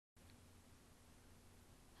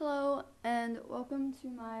and welcome to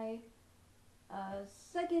my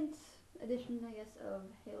second edition, I guess, of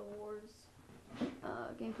Halo Wars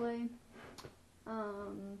gameplay.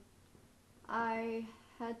 I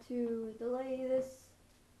had to delay this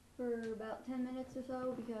for about 10 minutes or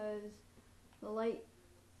so because the light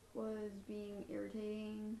was being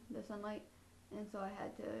irritating, the sunlight, and so I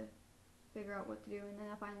had to figure out what to do, and then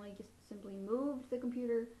I finally just simply moved the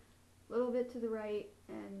computer a little bit to the right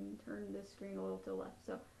and turned the screen a little to the left,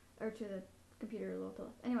 or to the computer a little to the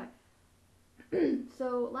left. Anyway,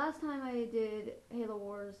 so last time I did Halo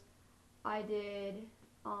Wars, I did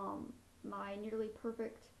my nearly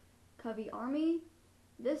perfect Covey army.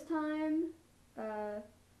 This time,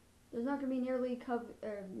 there's not gonna be nearly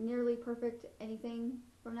perfect anything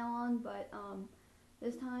from now on, but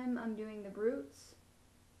this time I'm doing the brutes,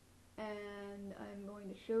 and I'm going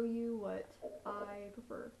to show you what I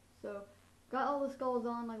prefer. So, got all the skulls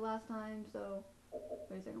on like last time, so,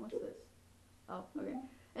 wait a second, what's this? Oh, okay.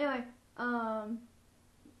 Anyway,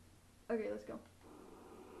 okay, let's go.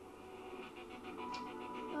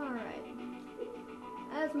 Alright.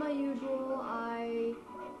 As my usual, I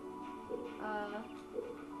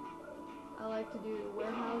like to do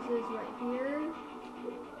warehouses right here.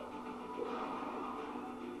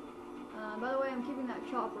 By the way, I'm keeping that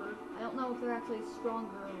chopper. I don't know if they're actually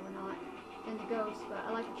stronger or not than the ghosts, but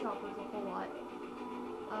I like the choppers a whole lot.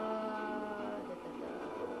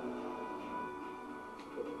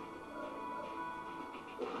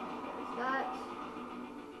 There's that.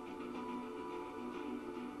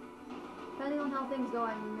 Depending on how things go,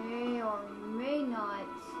 I may or may not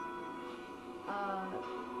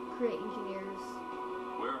create engineers.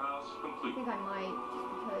 Warehouse complete. I think I might,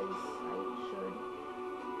 just because I should.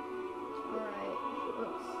 Alright,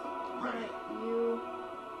 oops. Alright, you.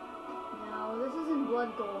 Now, this is in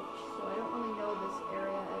Blood Gulch, so I don't really know this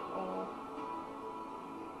area at all.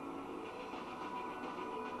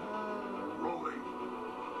 Rolling.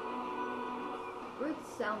 Brutes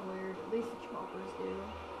sound weird, at least the choppers do.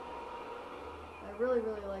 I really,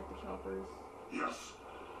 really like the choppers. Yes.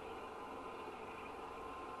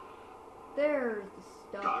 There's the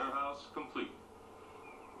stuff. Warehouse complete.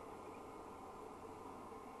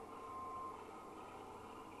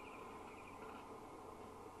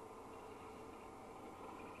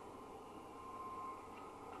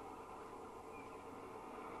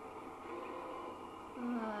 I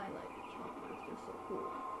like the choppers, they're so cool.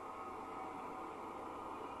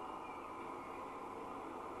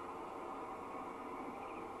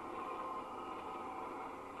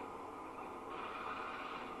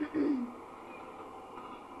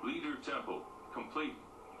 Leader Temple complete.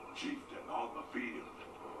 Chieftain on the field.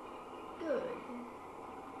 Good.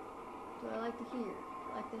 That's what I like to hear.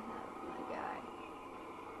 I like to have my guy.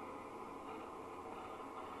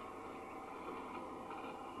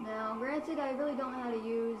 Now, granted, I really don't know how to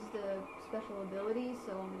use the special abilities,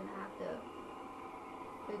 so I'm gonna have to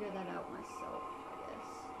figure that out myself, I guess.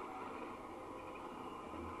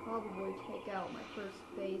 Probably take out my first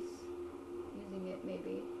base using it,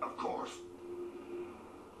 maybe. Of course.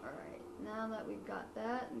 Alright, now that we've got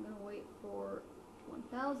that, I'm gonna wait for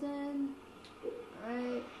 1,000.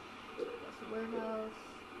 Alright, that's the warehouse.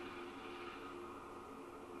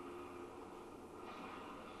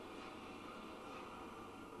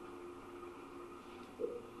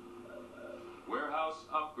 Warehouse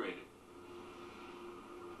upgraded.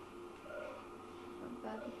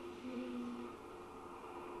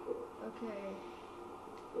 Okay.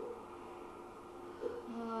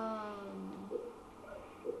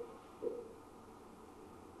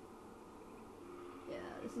 Yeah,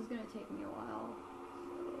 this is gonna take me a while.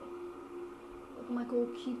 So, look at my cool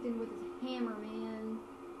chieftain with his hammer, man.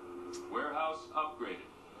 Warehouse upgraded.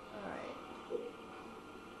 Alright.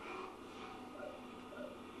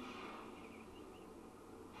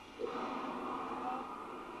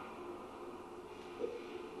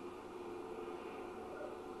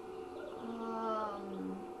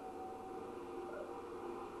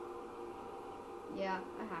 Yeah,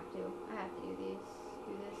 I have to do this.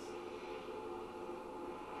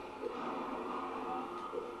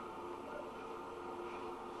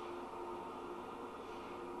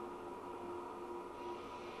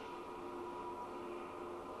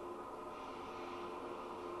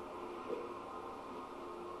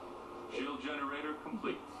 Shield generator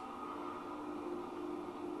complete.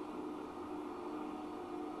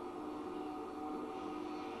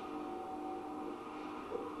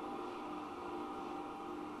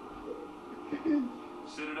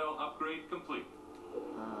 Citadel upgrade complete. Let's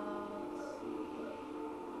see.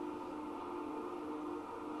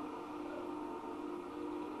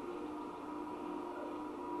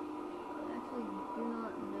 I actually do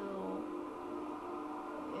not know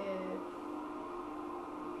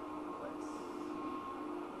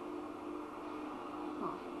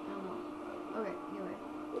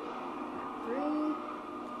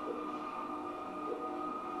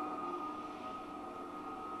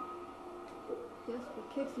just for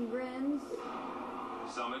kicks and grins.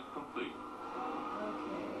 Summit complete.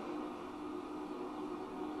 Okay.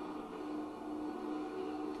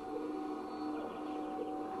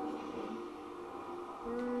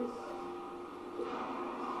 First,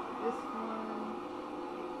 this one.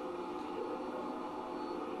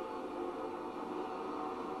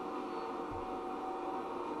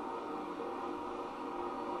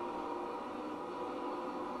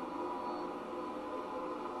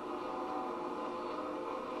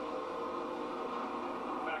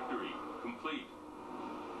 Factory complete.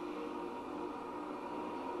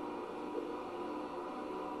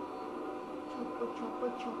 Chopper, chopper,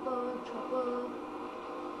 chopper, chopper.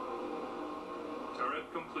 Turret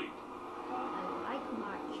complete. I like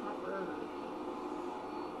my chopper.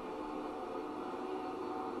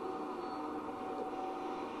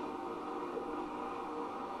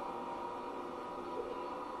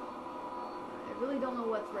 I really don't know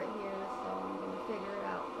what's right here, so I'm gonna figure it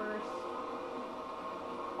out first.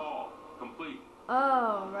 All complete.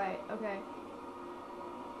 Oh, right, okay.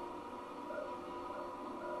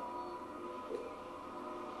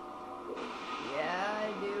 Yeah,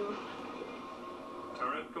 I do.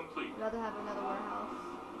 Turret complete. I'd rather have another warehouse.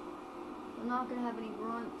 I'm not gonna have any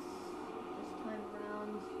grunts this time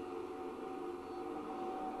around.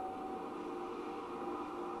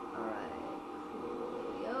 Alright,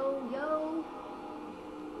 cool. Yo, yo!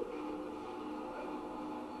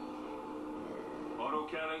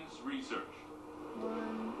 Autocannons research.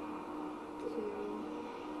 One, two.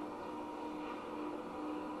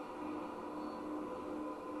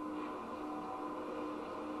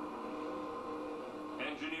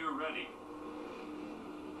 Engineer ready.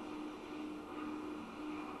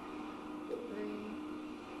 Three.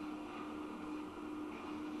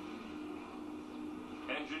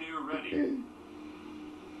 Engineer ready.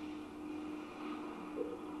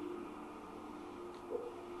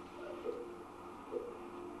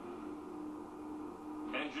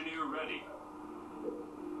 Engineer ready.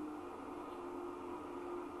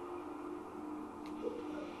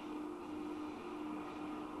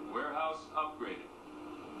 Warehouse upgraded.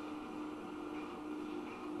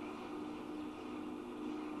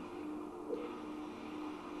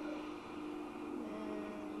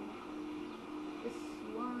 And this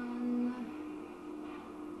one.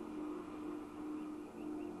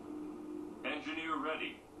 Engineer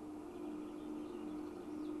ready.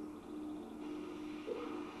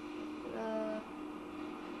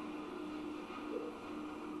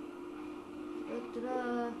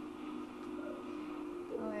 Ta-da.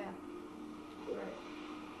 Oh yeah. Right.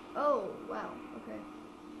 Oh wow. Okay.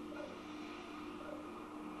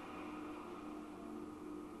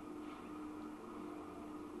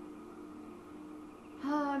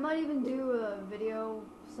 I might even do a video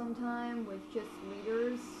sometime with just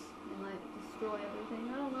leaders and like destroy everything.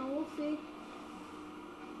 I don't know. We'll see.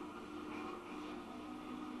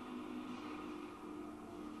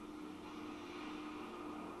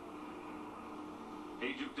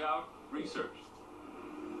 Age of Doubt researched.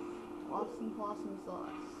 Awesome possum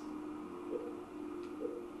sauce.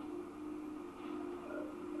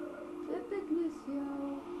 Epicness, yo.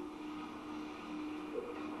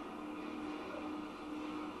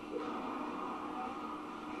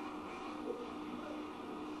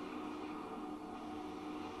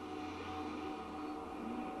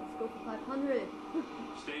 Let's go for 500.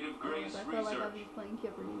 State of Grace I felt like I was research. just playing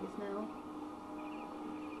Jeopardy now.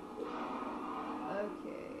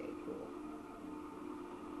 Okay, cool.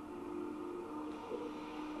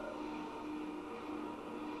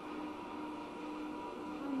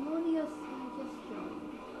 Harmonious digestion.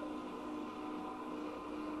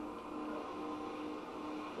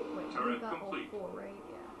 Wait, we Turret got complete. all 4, right?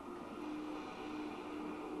 Yeah.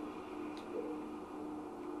 Okay.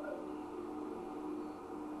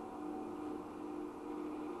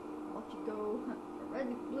 Off you go. Red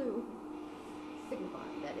and blue.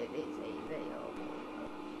 Signifying that it is available.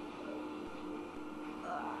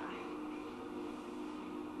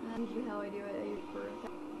 That's usually how I do it. I use it for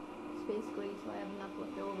it's basically so I have enough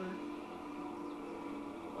left over.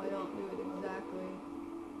 I don't do it exactly.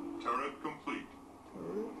 Turret complete.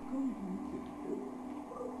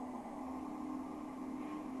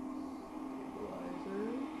 Stabilizer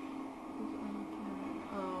is uncanny.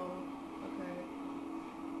 Oh, okay.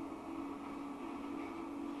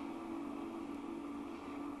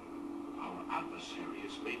 Our adversary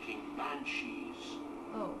is making banshees.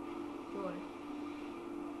 Oh, joy.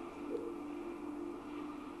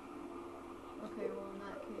 Okay, well in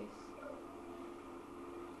that case.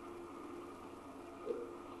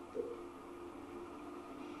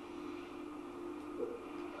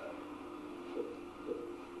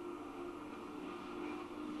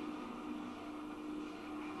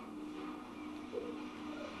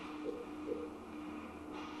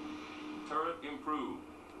 improved.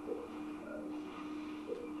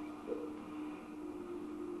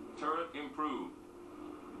 Turret improved.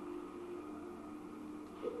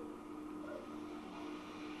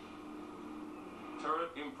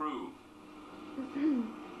 Turret improved.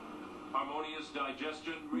 Harmonious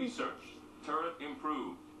digestion researched. Turret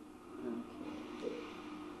improved.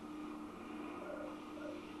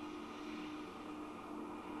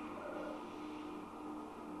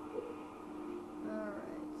 Alright.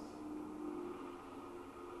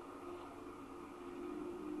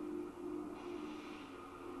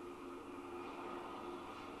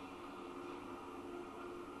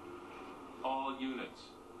 All units.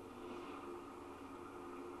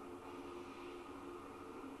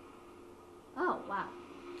 Oh, wow.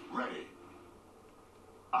 Ready.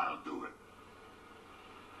 I'll do it.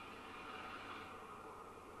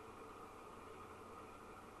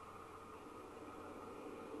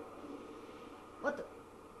 What the?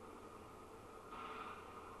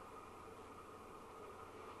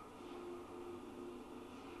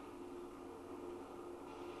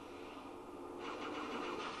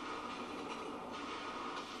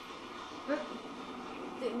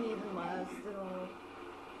 Didn't even last at all.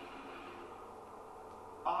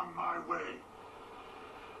 On my way.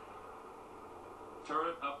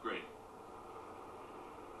 Turret upgrade.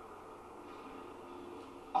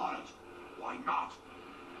 On it. Why not?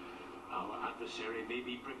 Our adversary may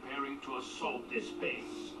be preparing to assault this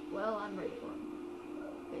base. Well, I'm ready for him.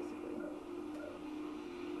 Basically.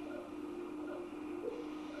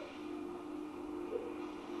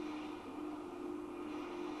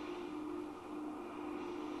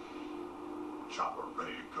 Chopper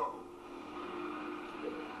ready to go.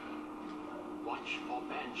 Watch for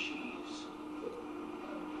banshees.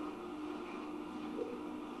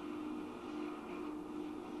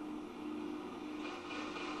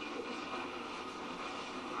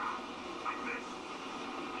 I missed.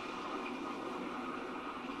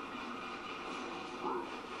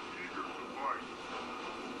 Eager to fight.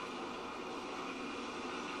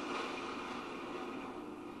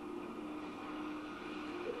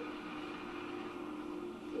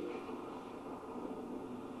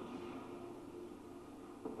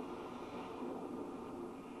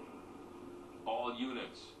 All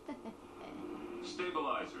units.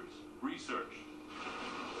 Stabilizers. Research.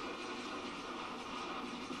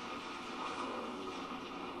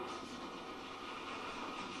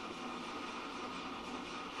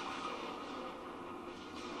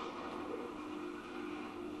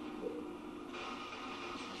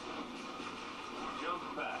 Jump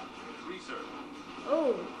pad. Research.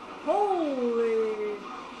 Oh, holy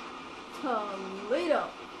Toledo!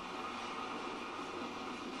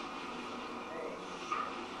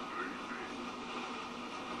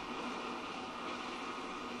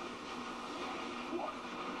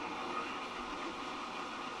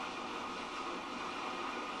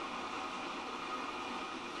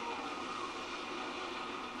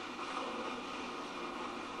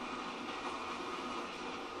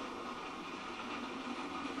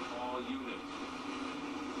 All units.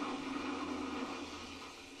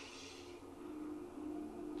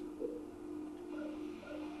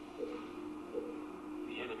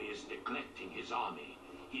 The enemy is neglecting his army.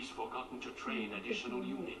 He's forgotten to train additional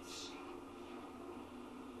units.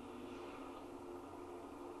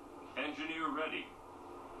 Engineer ready.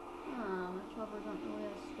 Ah, my choppers aren't really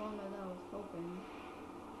as strong as I was hoping.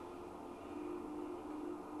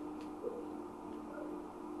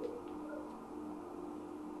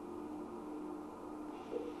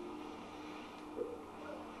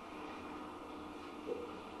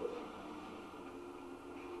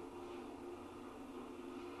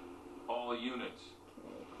 All units.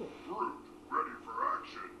 Okay, cool. Group, ready for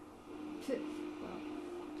action. Well,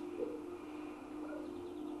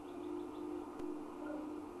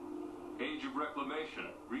 Age of reclamation.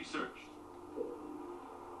 Researched.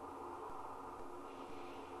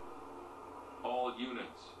 All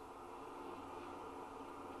units.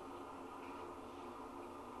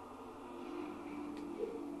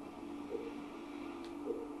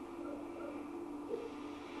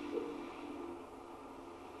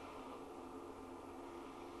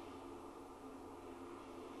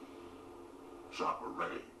 Chopper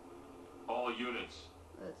ready. All units.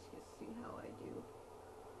 let's just see how I do.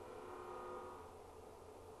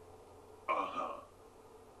 Uh-huh.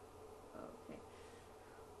 Okay.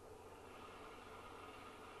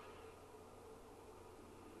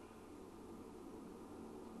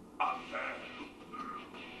 I'm there.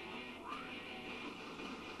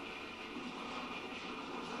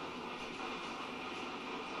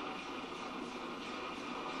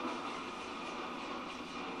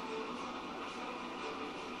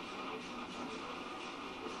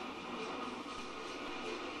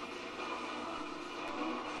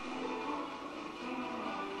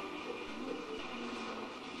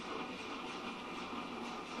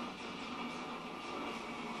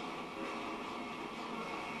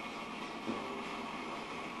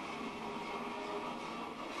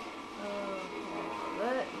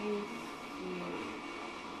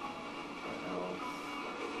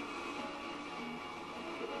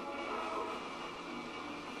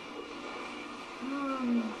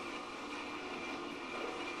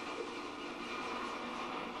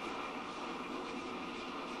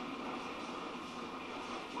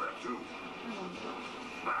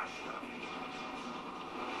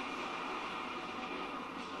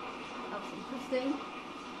 interesting.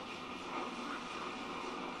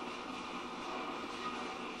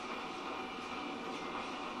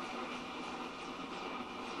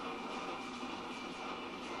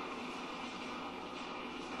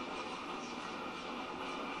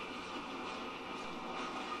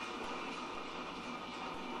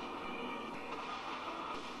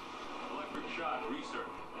 Electric shot.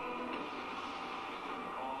 Research.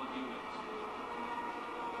 All units.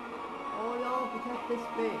 All y'all protect this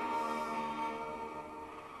base.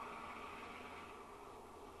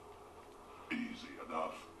 Easy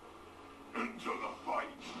enough. Into the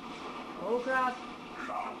fight. Oh crap.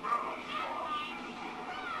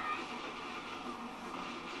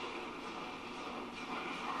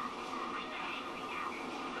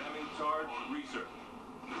 Ramming charge. Research.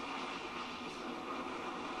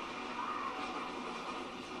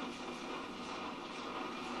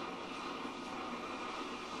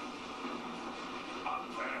 Up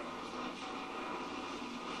there.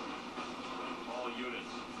 All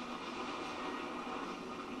units.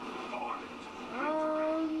 On it.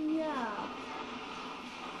 Oh yeah.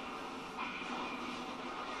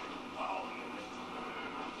 On it.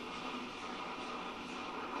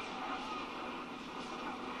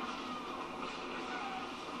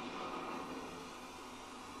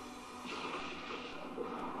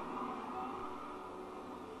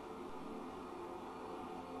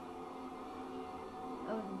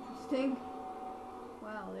 That was interesting.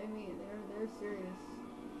 Wow, they're serious.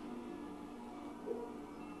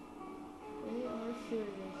 They are serious.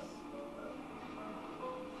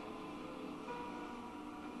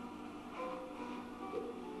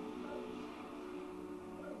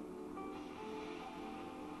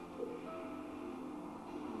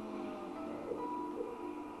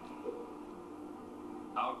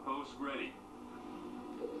 Outpost ready.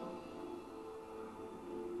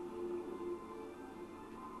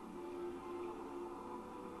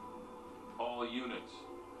 All units.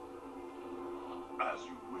 As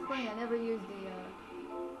you wish. Funny, I never used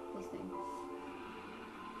this thing.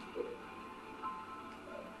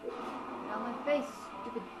 Get on my face,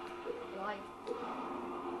 stupid fly.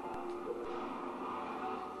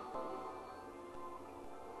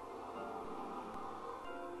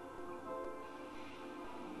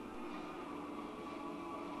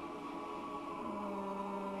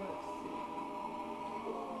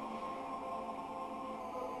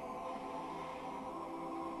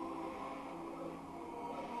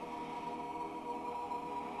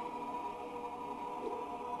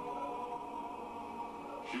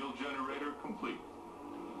 Shield generator complete.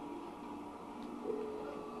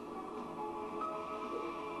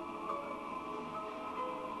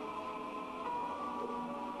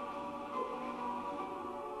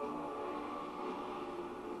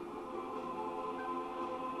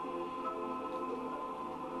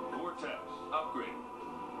 Vortex upgrade.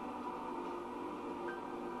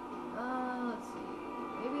 Let's see.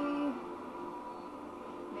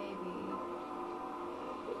 Maybe.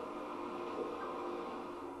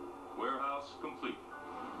 Warehouse complete.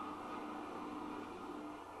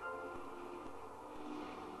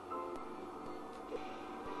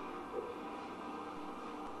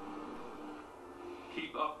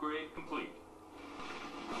 Keep upgrade complete.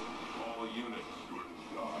 All units. Good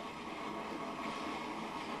God.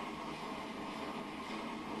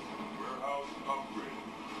 Warehouse upgrade.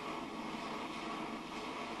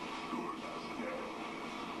 Good as dead.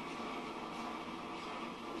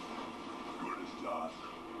 Good as done.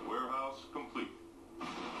 Warehouse complete.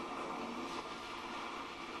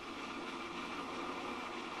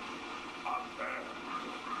 Up there.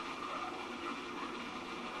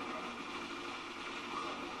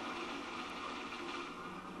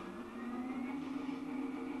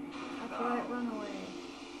 That's right, run away.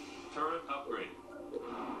 Turret upgrade.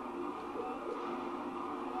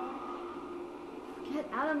 Get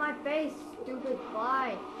out of my face, stupid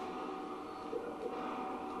fly.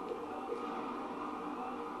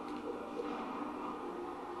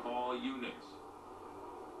 All units.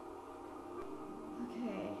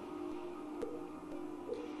 Okay.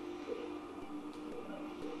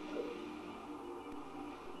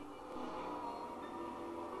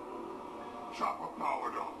 Chopper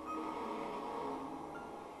powered up.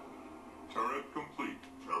 Turret complete.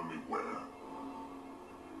 Tell me where.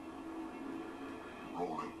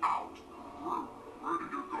 Rolling out. Ready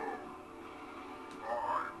to go.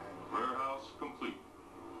 I'm Warehouse complete.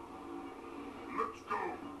 Let's go.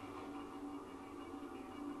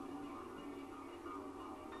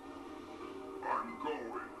 I'm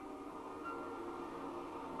going.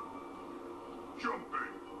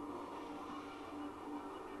 Jumping.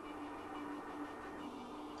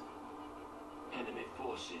 Enemy forces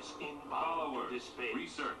forces inbound Followers. to this base.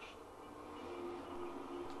 Research.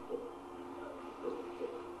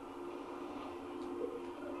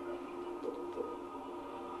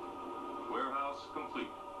 Warehouse complete.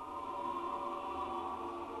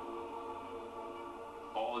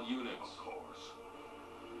 All units. Of course.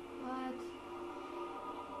 What?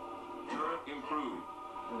 Turret improved.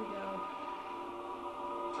 There we go.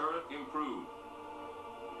 Turret improved.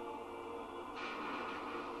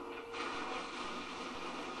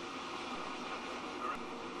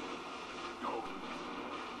 Go.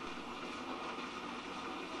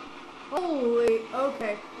 Holy,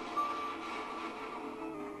 okay.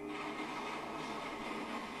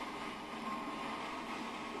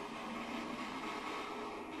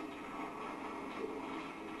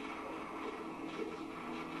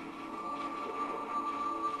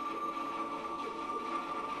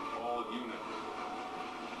 All units.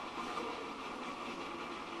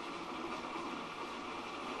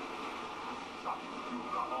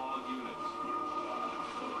 All units. All units.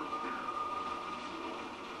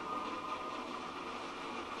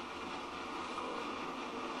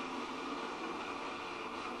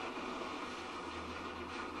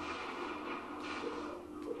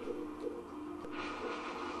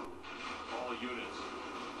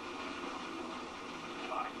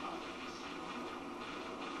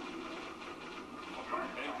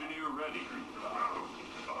 Engineer ready.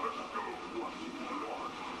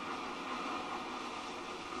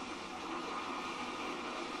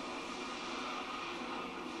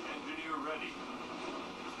 Engineer ready.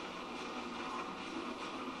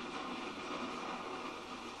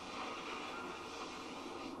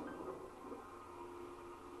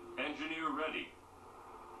 Engineer ready.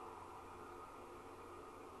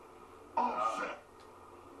 All set.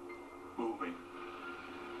 Moving.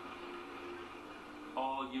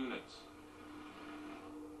 All units.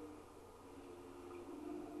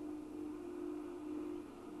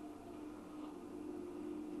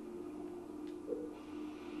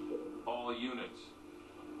 All units.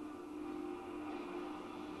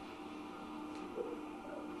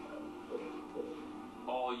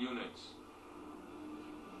 All units.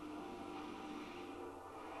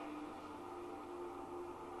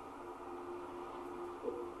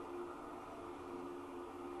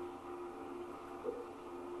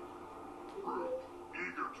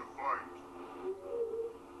 Eager to fight.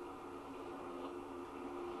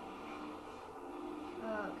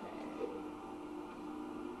 Okay.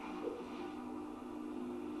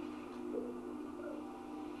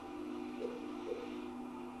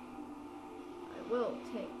 I will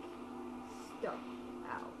take stuff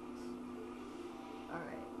out.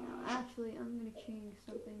 Alright, now actually I'm gonna change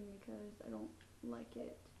something because I don't like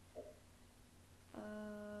it.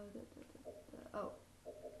 Oh.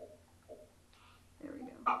 There we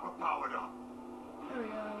go. Upper powered up. There we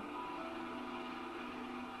go.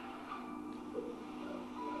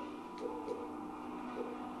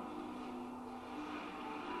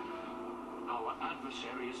 Our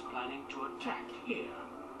adversary is planning to attack here.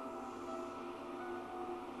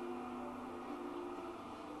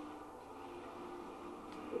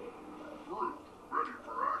 Ready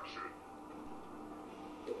for action.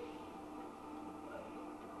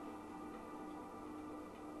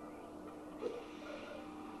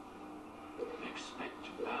 Expect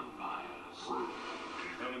vampires.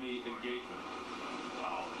 Enemy engagement.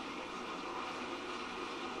 Wow.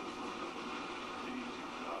 Easy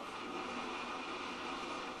enough.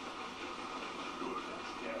 Good as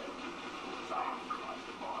dead. Sounds like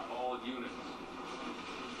the boy. All units.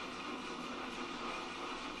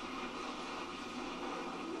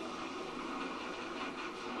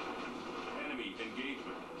 Enemy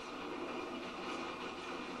engagement.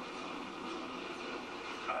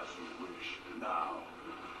 As you wish. Now.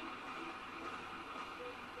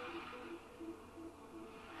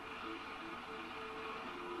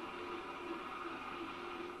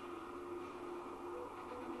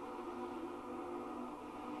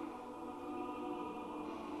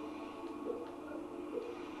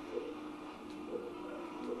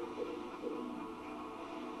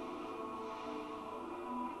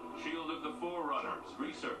 Shield of the Forerunners.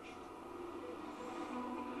 Research.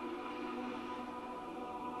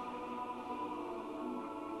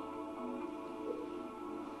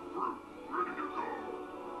 Ready to go.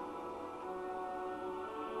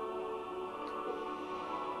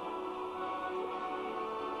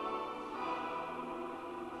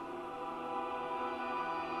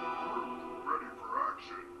 Ready for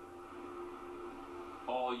action.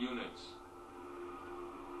 All units.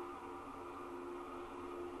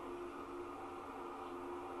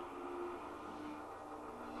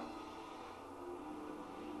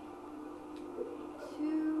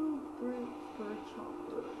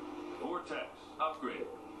 Vortex. Upgrade.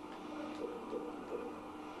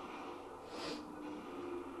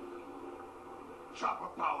 Chopper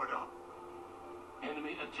powered up.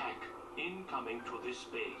 Enemy attack incoming to this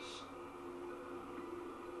base.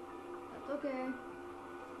 That's okay.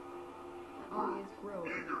 That army is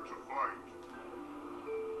growing. Eager to fight.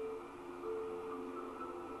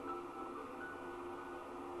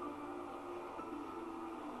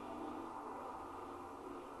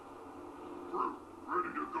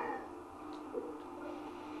 Ready to go.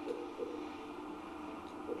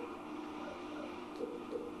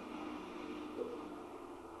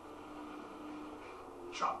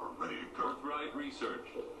 Chopper ready to go. Earthright research.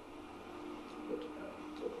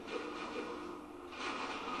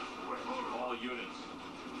 All units.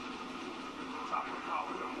 Chopper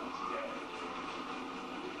powered up.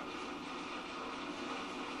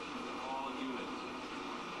 All units.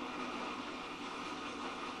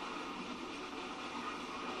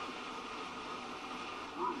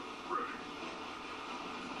 Ready.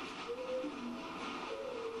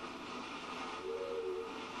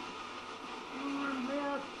 Hurry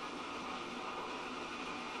up.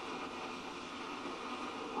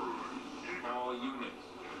 All units.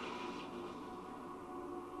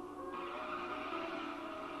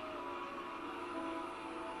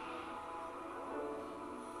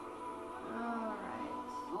 Alright.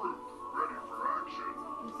 Ready for action.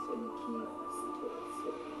 Just gonna keep.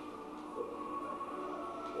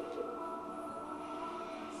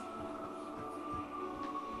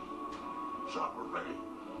 Chopper ready.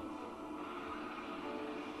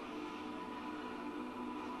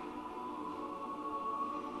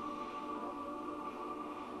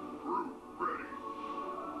 Ready.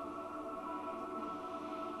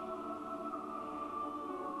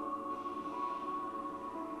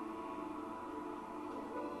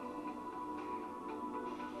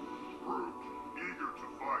 Eager to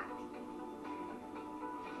fight.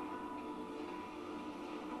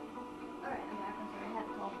 Alright, I'm back. I'm sorry, I had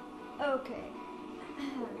to call. Okay.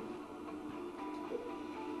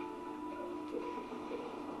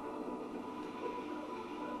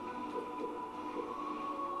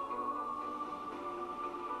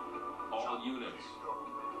 All units.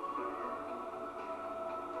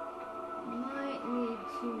 Might need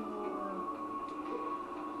to.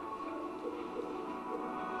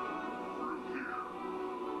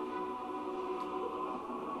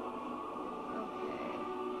 Okay.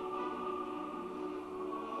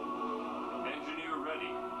 Engineer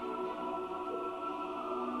ready.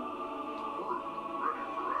 Ready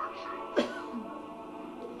for action.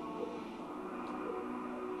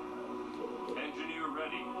 Engineer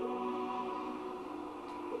ready.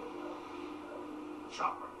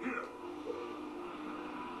 Chopper here.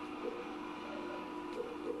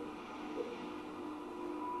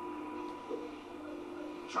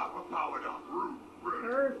 Chopper powered up. Ready.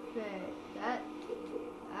 Perfect. That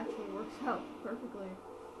actually works out perfectly.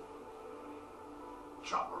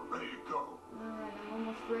 Chopper ready to go. Alright, I'm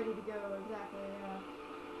almost ready to go. Exactly, yeah.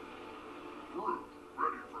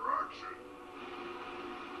 Ready for action.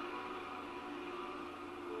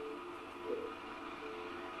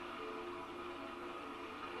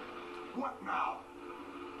 What now?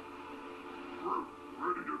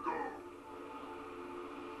 Ready to go.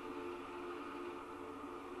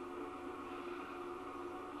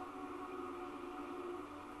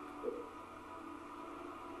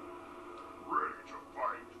 Ready to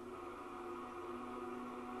fight.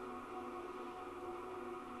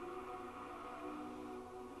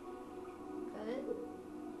 Is that it?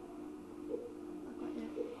 Not quite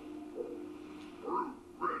yet.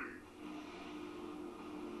 Ready.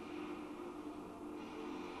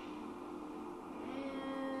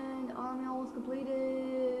 And army almost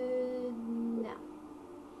completed. Now.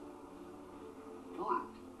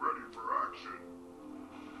 Ready for action.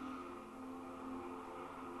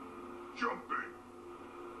 Jumping.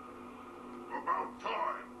 About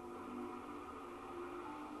time.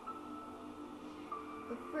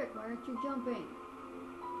 The frick, why aren't you jumping?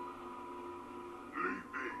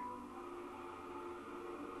 Leaping.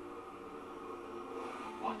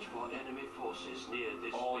 Watch for enemy forces near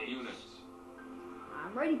this All base. units.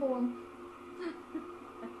 I'm ready for him. Just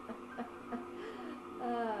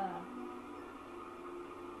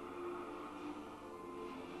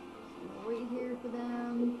gonna wait here for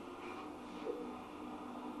them.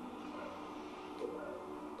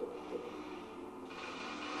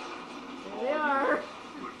 There they are.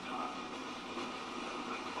 Good time.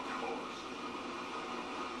 Of course.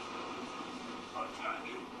 Attack.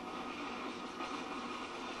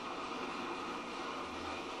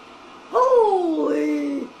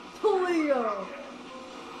 Holy Toledo!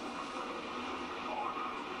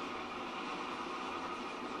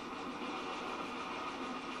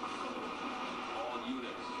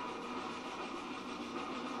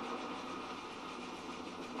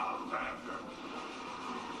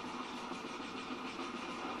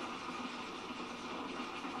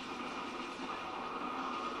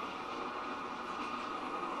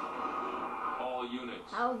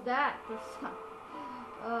 How's that for some?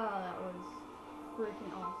 Oh, that was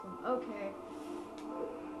freaking awesome. Okay.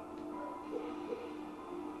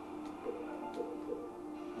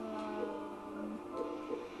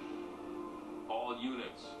 All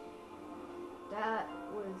units. That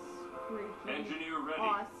was freaking Engineer ready.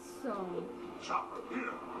 awesome. Chopper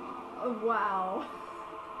here. Oh, wow.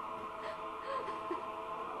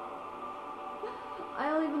 I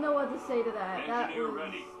don't even know what to say to that. Engineer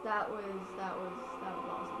ready. That was awesome.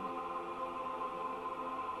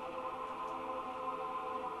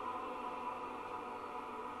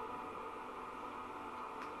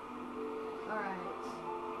 Alright.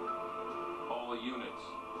 All units.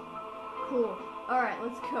 Cool. Alright,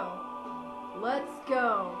 let's go. Let's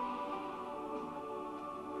go.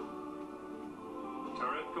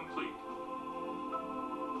 Turret complete.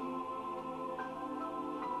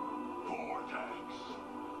 Vortex.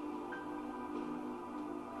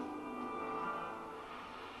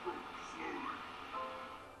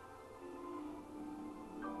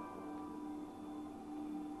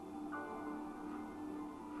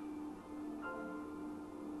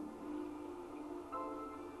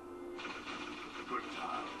 Good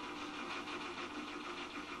time.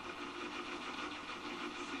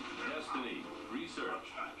 Destiny. Research.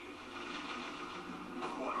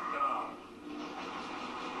 What now?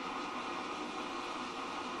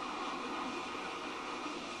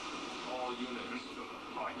 All units. To the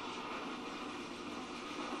fight.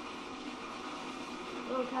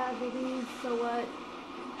 Little casualties, so what?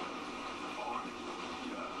 On.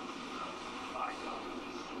 Yeah. I got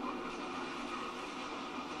this.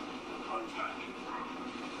 Attack.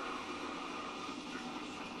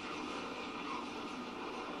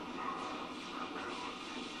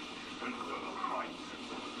 Into the fight.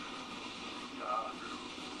 Yeah.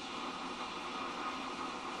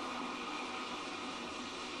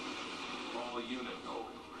 All units.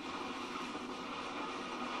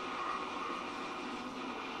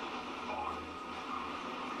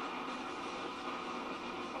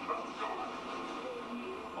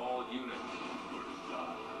 All units.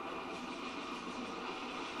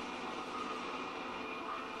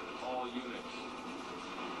 All units.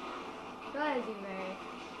 Try as you may.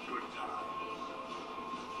 Good time.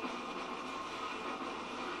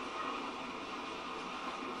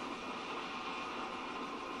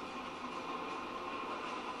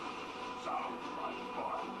 Sounds like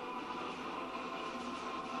fun.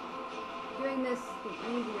 Doing this the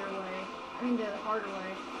easier way. I mean the harder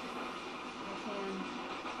way. I can.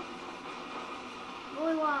 I've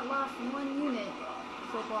only lost one unit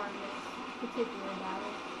so far in this particular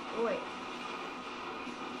battle. Oh, wait.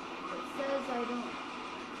 It says I don't.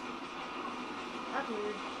 That's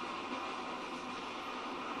weird.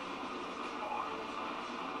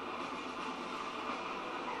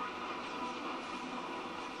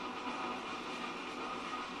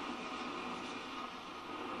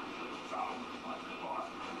 Sounds like fun.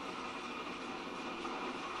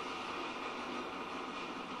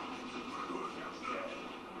 Good as dead.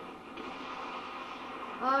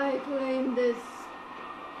 I claim this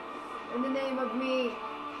in the name of me.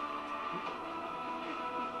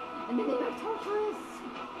 In the name of Tartarus.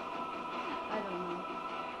 I don't know.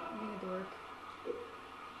 You dork.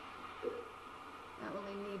 Not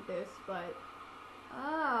really need this, but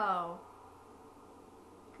oh,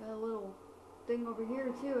 got a little thing over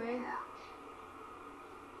here too, eh?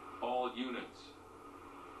 All units.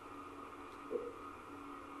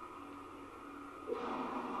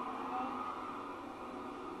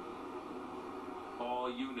 All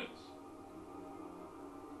units.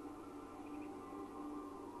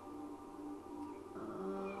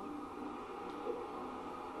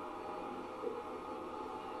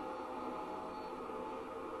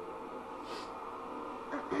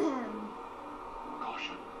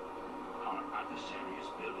 Caution. Our adversary is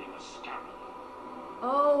building a scarab.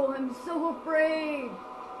 Oh, I'm so afraid.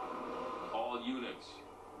 All units.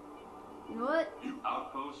 You know what?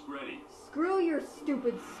 Outpost ready. Screw your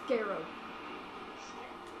stupid scarab.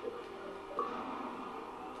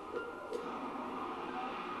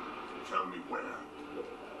 Tell me where.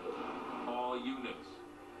 All units.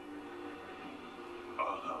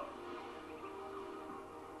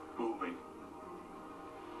 Moving.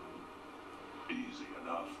 Easy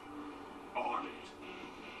enough. On it.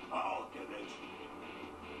 I'll get it.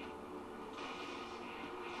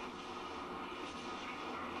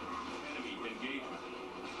 Enemy engagement.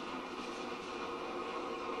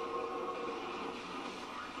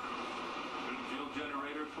 Field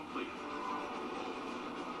generator complete.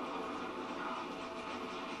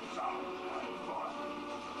 Sounds like fun.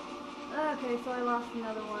 Okay, so I lost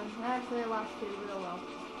another one. Actually, I lost two, but oh well.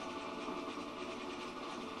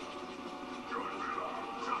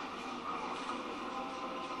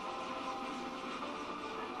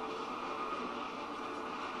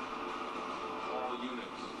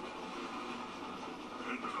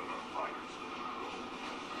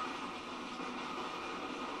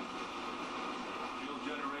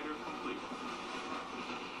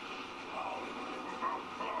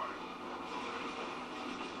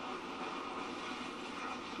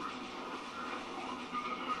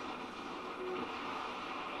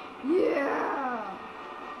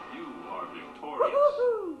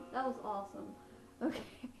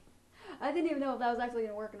 know if that was actually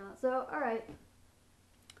gonna work or not. So, alright.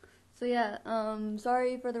 So yeah,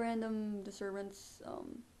 sorry for the random disturbance.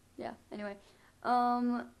 Yeah, anyway.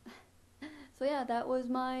 So yeah, that was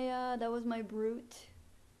my brute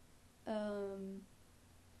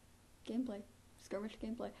gameplay. Skirmish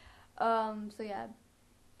gameplay. So yeah.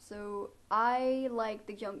 So I like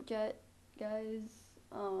the jump jet, guys.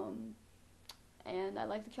 And I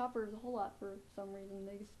like the choppers a whole lot for some reason.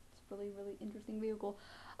 It's really, really interesting vehicle.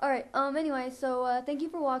 Alright, anyway, so thank you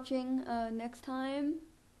for watching. Next time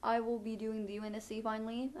I will be doing the UNSC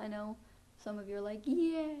finally. I know some of you are like,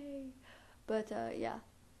 yay! But yeah.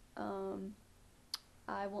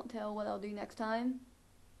 I won't tell what I'll do next time.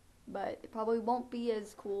 But it probably won't be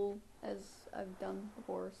as cool as I've done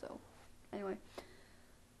before, so anyway.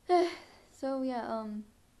 So yeah,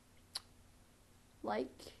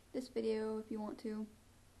 like this video if you want to.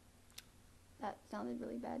 That sounded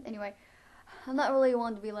really bad. Anyway, I'm not really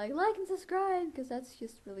one to be like and subscribe, because that's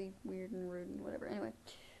just really weird and rude and whatever. Anyway,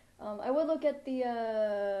 I would look at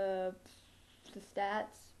the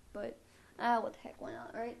stats, but what the heck, why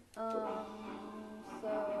not, right? So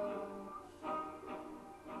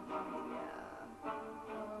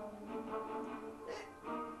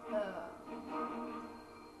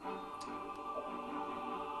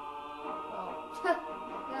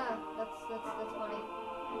yeah, that's funny.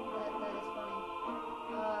 That is funny.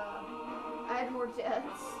 I had more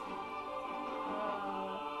jets.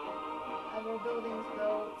 I had more buildings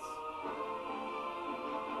built.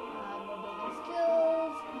 I had more building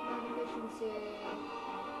skills, combat efficiency.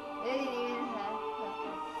 They didn't even have.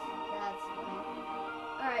 That's funny.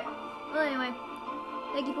 Alright. Well, anyway.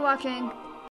 Thank you for watching.